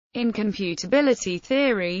In computability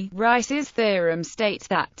theory, Rice's theorem states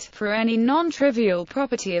that, for any non-trivial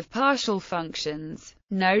property of partial functions,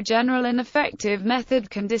 no general and effective method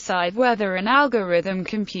can decide whether an algorithm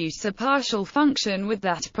computes a partial function with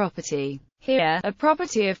that property. Here, a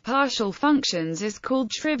property of partial functions is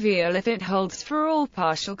called trivial if it holds for all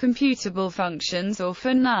partial computable functions or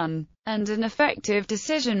for none, and an effective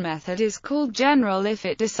decision method is called general if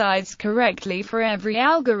it decides correctly for every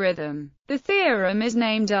algorithm. The theorem is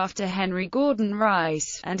named after Henry Gordon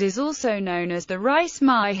Rice, and is also known as the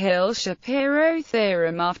Rice-Myhill-Shapiro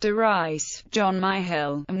theorem after Rice, John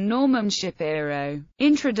Myhill, and Norman Shapiro.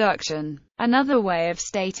 Introduction. Another way of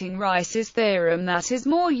stating Rice's theorem that is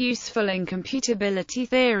more useful in computability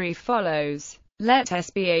theory follows. Let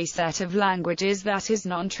S be a set of languages that is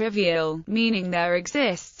non-trivial, meaning there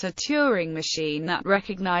exists a Turing machine that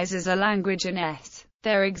recognizes a language in S.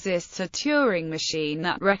 There exists a Turing machine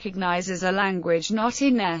that recognizes a language not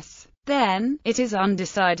in S. Then, it is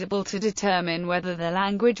undecidable to determine whether the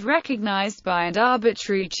language recognized by an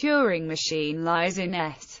arbitrary Turing machine lies in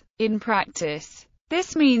S. In practice,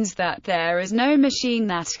 this means that there is no machine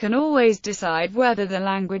that can always decide whether the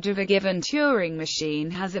language of a given Turing machine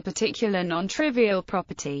has a particular non-trivial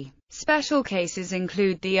property. Special cases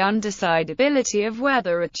include the undecidability of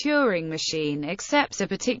whether a Turing machine accepts a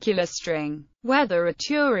particular string, whether a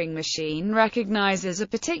Turing machine recognizes a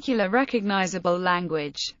particular recognizable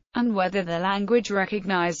language, and whether the language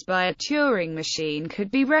recognized by a Turing machine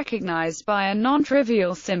could be recognized by a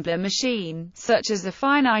non-trivial simpler machine, such as a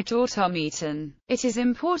finite automaton. It is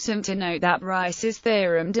important to note that Rice's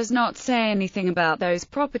theorem does not say anything about those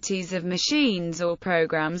properties of machines or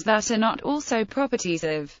programs that are not also properties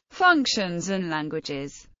of functions and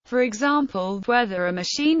languages. For example, whether a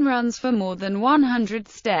machine runs for more than 100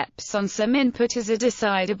 steps on some input is a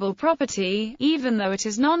decidable property, even though it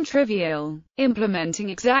is non-trivial. Implementing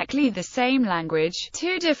exactly the same language,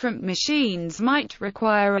 two different machines might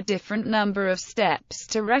require a different number of steps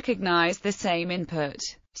to recognize the same input.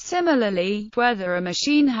 Similarly, whether a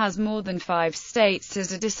machine has more than 5 states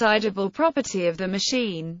is a decidable property of the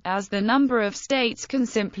machine, as the number of states can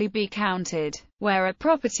simply be counted, where a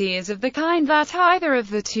property is of the kind that either of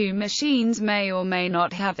the two machines may or may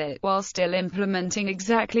not have it, while still implementing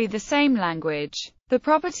exactly the same language. The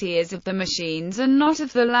property is of the machines and not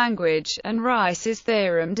of the language, and Rice's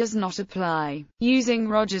theorem does not apply. Using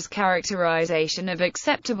Rogers' characterization of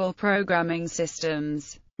acceptable programming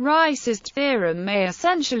systems, Rice's theorem may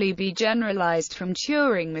essentially be generalized from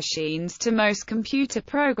Turing machines to most computer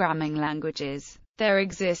programming languages. There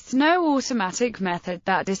exists no automatic method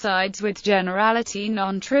that decides with generality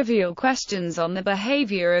non-trivial questions on the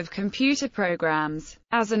behavior of computer programs.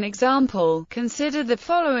 As an example, consider the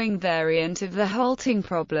following variant of the halting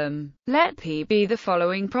problem. Let P be the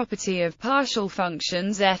following property of partial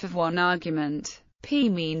functions f of one argument. P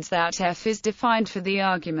means that f is defined for the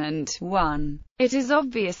argument 1. It is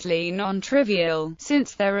obviously non-trivial,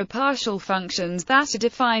 since there are partial functions that are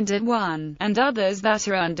defined at 1, and others that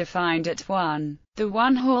are undefined at 1. The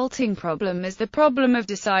one halting problem is the problem of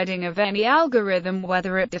deciding of any algorithm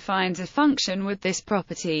whether it defines a function with this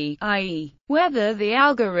property, i.e., whether the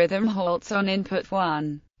algorithm halts on input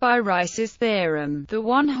 1. By Rice's theorem, the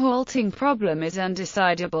one halting problem is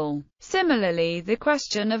undecidable. Similarly, the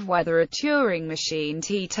question of whether a Turing machine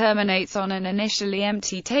T terminates on an initially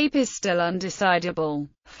empty tape is still undecidable.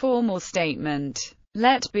 Formal statement.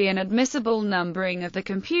 Let be an admissible numbering of the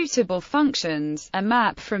computable functions, a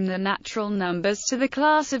map from the natural numbers to the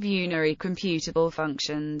class of unary computable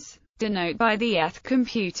functions. Denote by the eth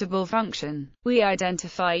computable function. We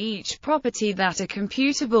identify each property that a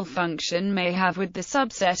computable function may have with the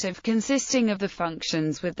subset of consisting of the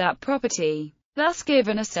functions with that property. Thus,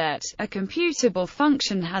 given a set, a computable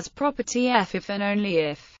function has property f if and only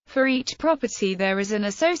if. For each property there is an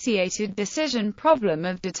associated decision problem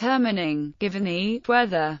of determining, given the,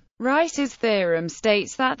 whether. Rice's theorem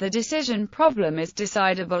states that the decision problem is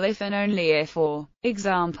decidable if and only if or.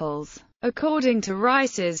 Examples. According to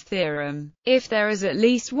Rice's theorem, if there is at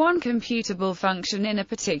least one computable function in a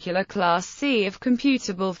particular class C of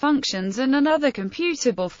computable functions and another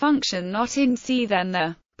computable function not in C, then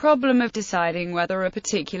the problem of deciding whether a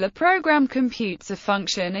particular program computes a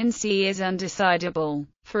function in C is undecidable.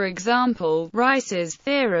 For example, Rice's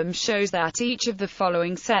theorem shows that each of the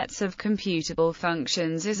following sets of computable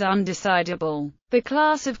functions is undecidable. The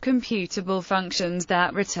class of computable functions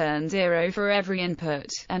that return 0 for every input,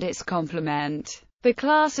 and its complement. The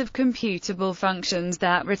class of computable functions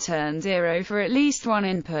that return 0 for at least one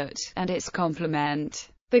input, and its complement.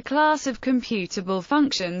 The class of computable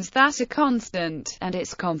functions that are constant, and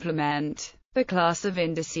its complement. The class of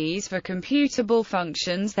indices for computable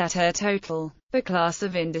functions that are total. The class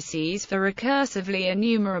of indices for recursively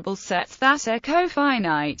enumerable sets that are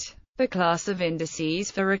cofinite. The class of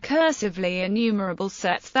indices for recursively enumerable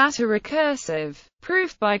sets that are recursive.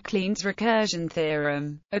 Proof by Kleen's recursion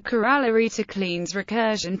theorem. A corollary to Kleen's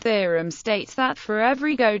recursion theorem states that for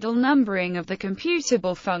every Gödel numbering of the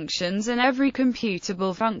computable functions and every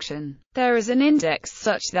computable function, there is an index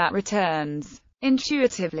such that returns,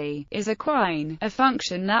 intuitively, is a quine, a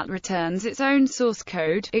function that returns its own source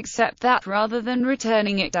code, except that rather than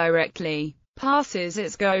returning it directly, passes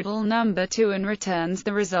its Gödel number to and returns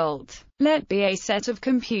the result. Let be a set of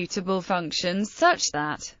computable functions such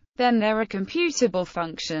that then there are computable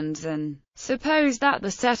functions, and suppose that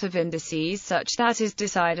the set of indices such that is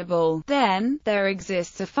decidable, then there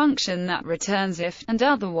exists a function that returns if, and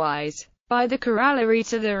otherwise. By the corollary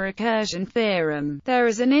to the recursion theorem, there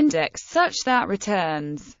is an index such that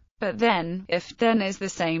returns. But then, if then is the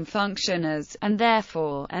same function as, and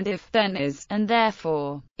therefore, and if then is, and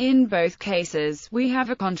therefore. In both cases, we have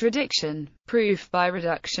a contradiction. Proof by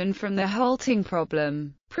reduction from the halting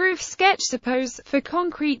problem. Proof sketch. Suppose, for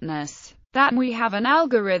concreteness, that we have an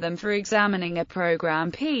algorithm for examining a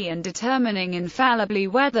program P and determining infallibly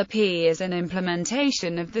whether P is an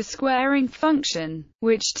implementation of the squaring function,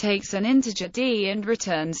 which takes an integer d and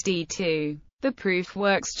returns d2. The proof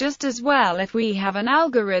works just as well if we have an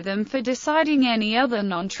algorithm for deciding any other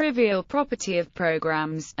non-trivial property of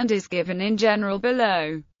programs, and is given in general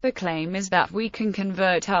below. The claim is that we can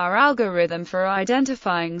convert our algorithm for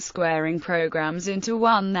identifying squaring programs into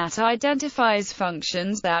one that identifies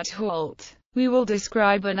functions that halt. We will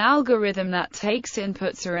describe an algorithm that takes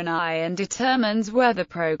inputs r and I and determines whether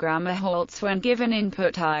programmer halts when given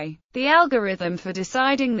input I. The algorithm for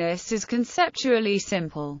deciding this is conceptually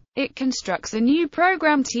simple. It constructs a new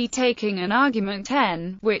program T taking an argument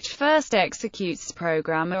n, which first executes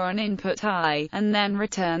programmer on input I, and then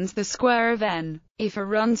returns the square of n. If a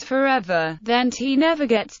runs forever, then T never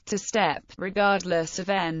gets to step, regardless of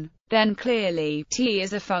n. Then clearly, T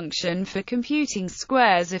is a function for computing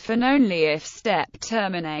squares if and only if step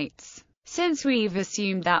terminates. Since we've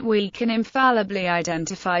assumed that we can infallibly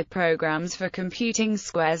identify programs for computing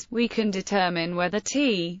squares, we can determine whether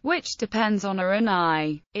T, which depends on r and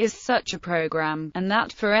I, is such a program, and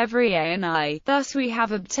that for every a and I. Thus we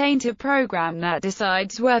have obtained a program that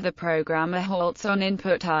decides whether programmer halts on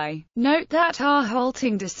input I. Note that our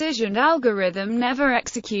halting decision algorithm never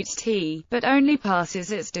executes T, but only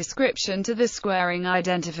passes its description to the squaring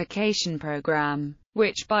identification program,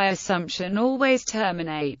 which by assumption always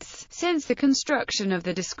terminates, since the construction of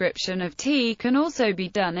the description of T can also be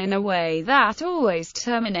done in a way that always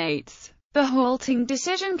terminates. The halting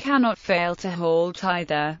decision cannot fail to halt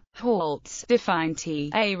either. Halts define T,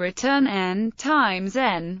 a return n times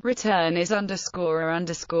n, return is underscore or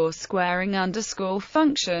underscore squaring underscore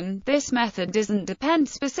function. This method doesn't depend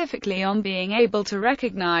specifically on being able to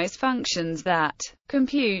recognize functions that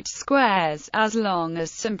compute squares, as long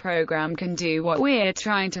as some program can do what we're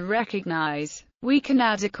trying to recognize. We can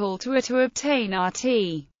add a call to it to obtain our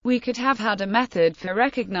T. We could have had a method for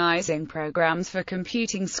recognizing programs for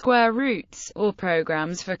computing square roots, or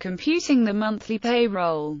programs for computing the monthly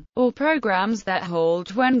payroll, or programs that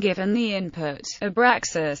halt when given the input,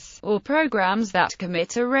 Abraxas, or programs that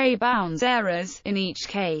commit array bounds errors. In each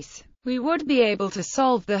case, we would be able to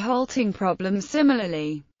solve the halting problem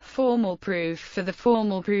similarly. Formal proof. For the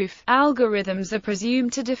formal proof, algorithms are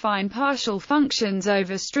presumed to define partial functions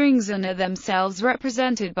over strings and are themselves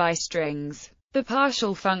represented by strings. The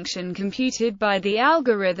partial function computed by the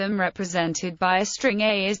algorithm represented by a string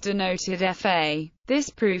A is denoted fa. This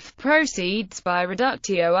proof proceeds by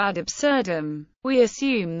reductio ad absurdum. We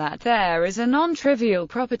assume that there is a non-trivial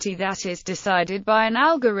property that is decided by an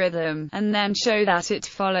algorithm, and then show that it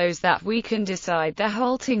follows that we can decide the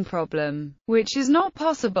halting problem, which is not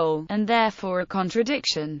possible, and therefore a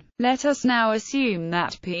contradiction. Let us now assume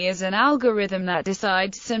that P is an algorithm that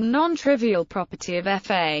decides some non-trivial property of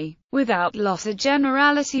fa. Without loss of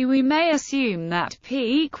generality, we may assume that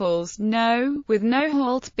P equals no, with no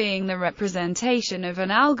halt being the representation of an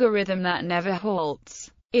algorithm that never halts.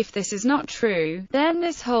 If this is not true, then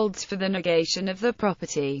this holds for the negation of the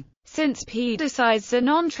property. Since P decides a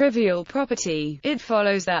non-trivial property, it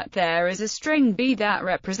follows that there is a string B that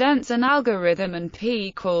represents an algorithm and P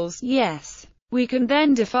equals yes. We can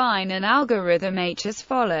then define an algorithm H as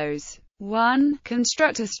follows. 1.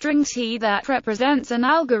 Construct a string T that represents an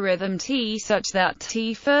algorithm T such that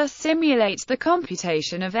T first simulates the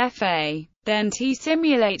computation of fa, then T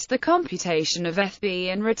simulates the computation of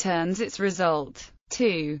fb and returns its result.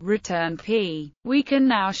 to return P. We can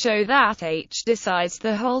now show that H decides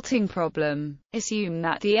the halting problem. Assume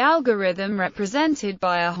that the algorithm represented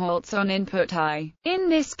by a halts on input I. In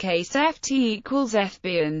this case ft equals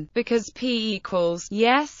fb, and because P equals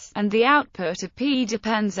yes, and the output of P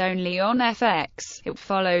depends only on fx, it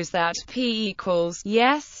follows that P equals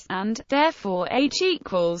yes, and therefore H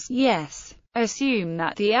equals yes. Assume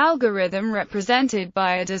that the algorithm represented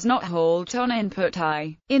by a does not halt on input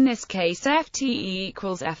I. In this case ft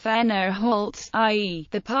equals fno halt, i.e.,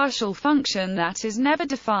 the partial function that is never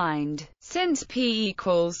defined. Since P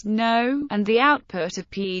equals no, and the output of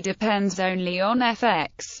P depends only on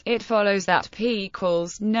fx, it follows that P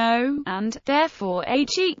equals no, and therefore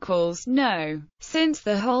H equals no. Since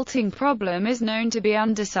the halting problem is known to be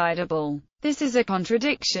undecidable, this is a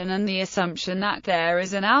contradiction, and the assumption that there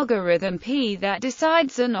is an algorithm P that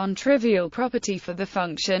decides a non-trivial property for the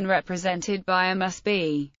function represented by a must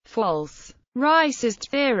be false. Rice's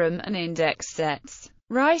theorem and index sets.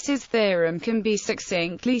 Rice's theorem can be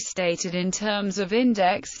succinctly stated in terms of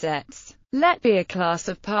index sets. Let be a class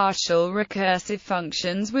of partial recursive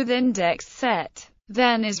functions with index set.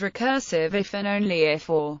 Then is recursive if and only if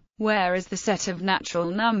or where is the set of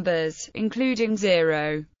natural numbers, including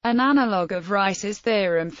 0. An analogue of Rice's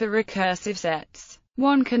theorem for recursive sets.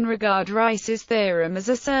 One can regard Rice's theorem as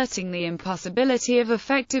asserting the impossibility of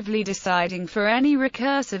effectively deciding for any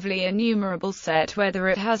recursively enumerable set whether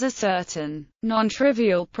it has a certain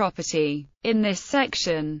non-trivial property. In this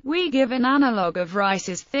section, we give an analogue of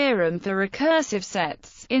Rice's theorem for recursive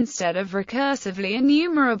sets, instead of recursively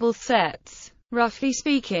enumerable sets. Roughly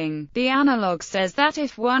speaking, the analogue says that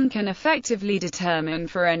if one can effectively determine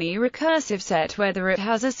for any recursive set whether it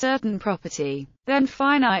has a certain property, then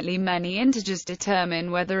finitely many integers determine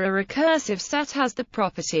whether a recursive set has the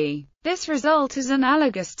property. This result is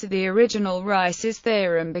analogous to the original Rice's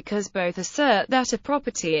theorem because both assert that a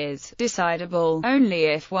property is decidable only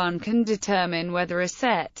if one can determine whether a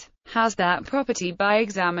set has that property by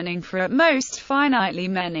examining for at most finitely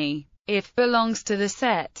many if belongs to the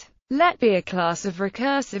set. Let be a class of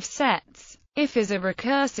recursive sets. If is a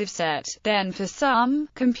recursive set, then for some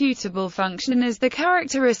computable function is the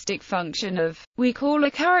characteristic function of. We call a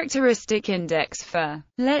characteristic index for.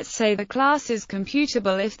 Let's say the class is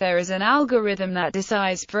computable if there is an algorithm that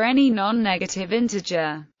decides for any non-negative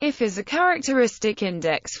integer. If is a characteristic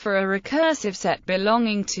index for a recursive set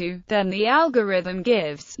belonging to, then the algorithm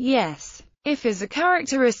gives yes. If is a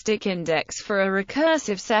characteristic index for a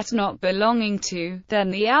recursive set not belonging to, then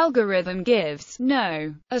the algorithm gives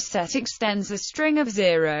no. A set extends a string of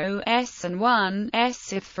 0, s and 1,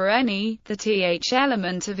 s if for any, the th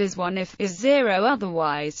element of is 1 if is 0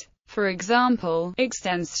 otherwise. For example,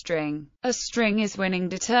 extends string. A string is winning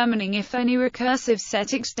determining if any recursive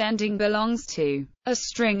set extending belongs to. A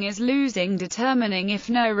string is losing determining if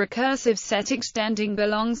no recursive set extending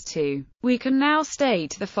belongs to. We can now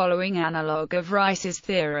state the following analogue of Rice's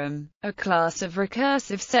theorem. A class of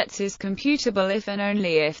recursive sets is computable if and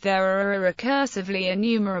only if there are a recursively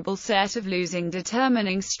enumerable set of losing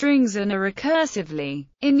determining strings and a recursively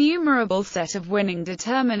enumerable set of winning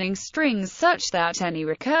determining strings such that any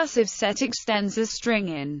recursive set extends a string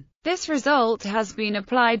in. This result has been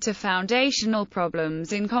applied to foundational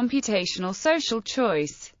problems in computational social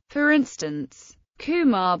choice. For instance,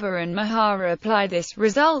 Kumaba and Mahara apply this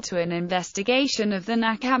result to an investigation of the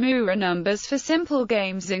Nakamura numbers for simple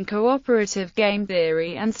games in cooperative game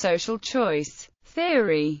theory and social choice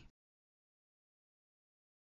theory.